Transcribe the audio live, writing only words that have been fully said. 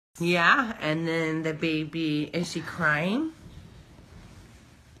Yeah, and then the baby, is she crying?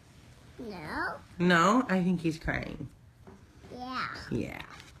 No. No, I think he's crying. Yeah. Yeah.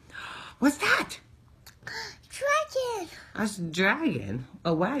 What's that? Dragon. That's a dragon.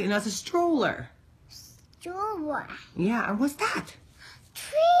 A wagon. That's a stroller. Stroller. Yeah, and what's that?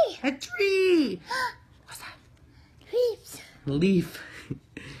 Tree. A tree. What's that? Leaves. Leaf.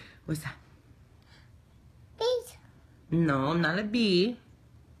 What's that? Bees. No, not a bee.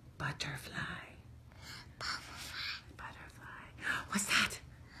 Butterfly. Butterfly. What's that?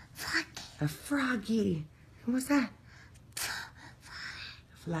 Frog. A froggy. And what's that?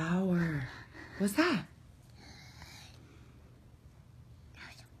 Flower. What's that?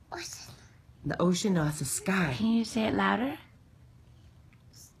 Ocean. The ocean. No, that's the sky. Can you say it louder?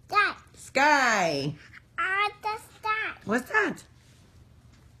 Sky. Sky. The sky. What's that?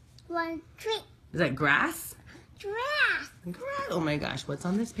 One tree. Is that grass? Grass. Grass. Oh my gosh, what's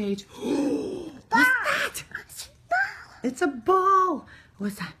on this page? Ball. What's that? Ball. It's a ball.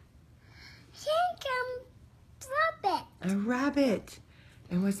 What's that? Rabbit. A rabbit.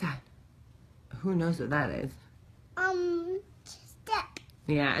 And what's that? Who knows what that is? Step.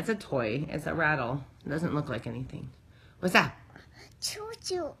 Yeah, it's a toy. It's a rattle. It doesn't look like anything. What's that?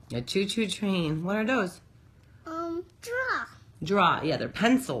 Choo-choo. A choo-choo train. What are those? Draw. Draw. Yeah, they're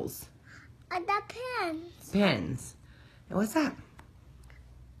pencils. The pens. Pens. And what's that?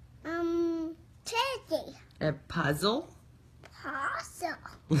 Teddy. A puzzle. Puzzle.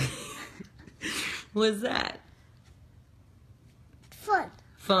 What's that? Fun.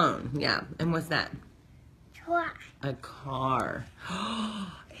 Phone. Yeah. And what's that? Truck. A car.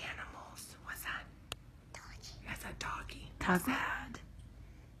 Animals. What's that? Doggy. That's a doggy. How's that?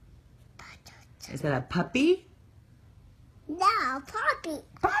 Butter. Is that a puppy? No, puppy.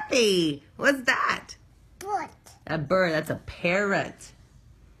 Puppy. What's that? Bird. A bird. That's a parrot.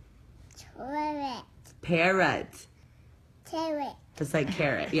 Carrot. Parrot. Carrot. Just like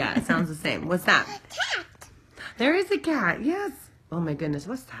carrot. Yeah, it sounds the same. What's that? Cat. There is a cat. Yes. Oh my goodness.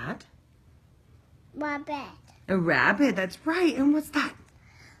 What's that? Rabbit. A rabbit. That's right. And what's that?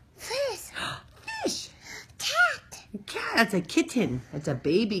 Fish. Fish. Cat. A cat. That's a kitten. That's a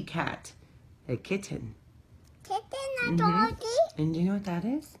baby cat. A kitten. Kitten. A doggy. And do you know what that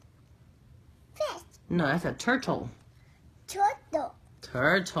is? Fish. No, that's a turtle. Turtle.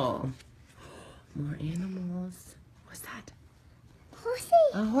 Turtle. More animals. What's that? Horsey.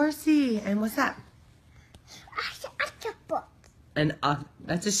 A horsey. And what's that? Octopus.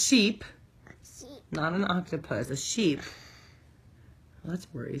 That's a sheep. Sheep. Not an octopus. A sheep. Well, that's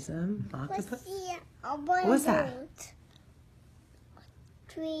worrisome. Octopus. What's that?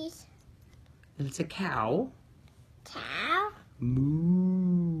 Trees. It's a cow. Cow.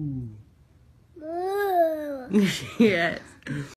 Moo. Moo. Yes.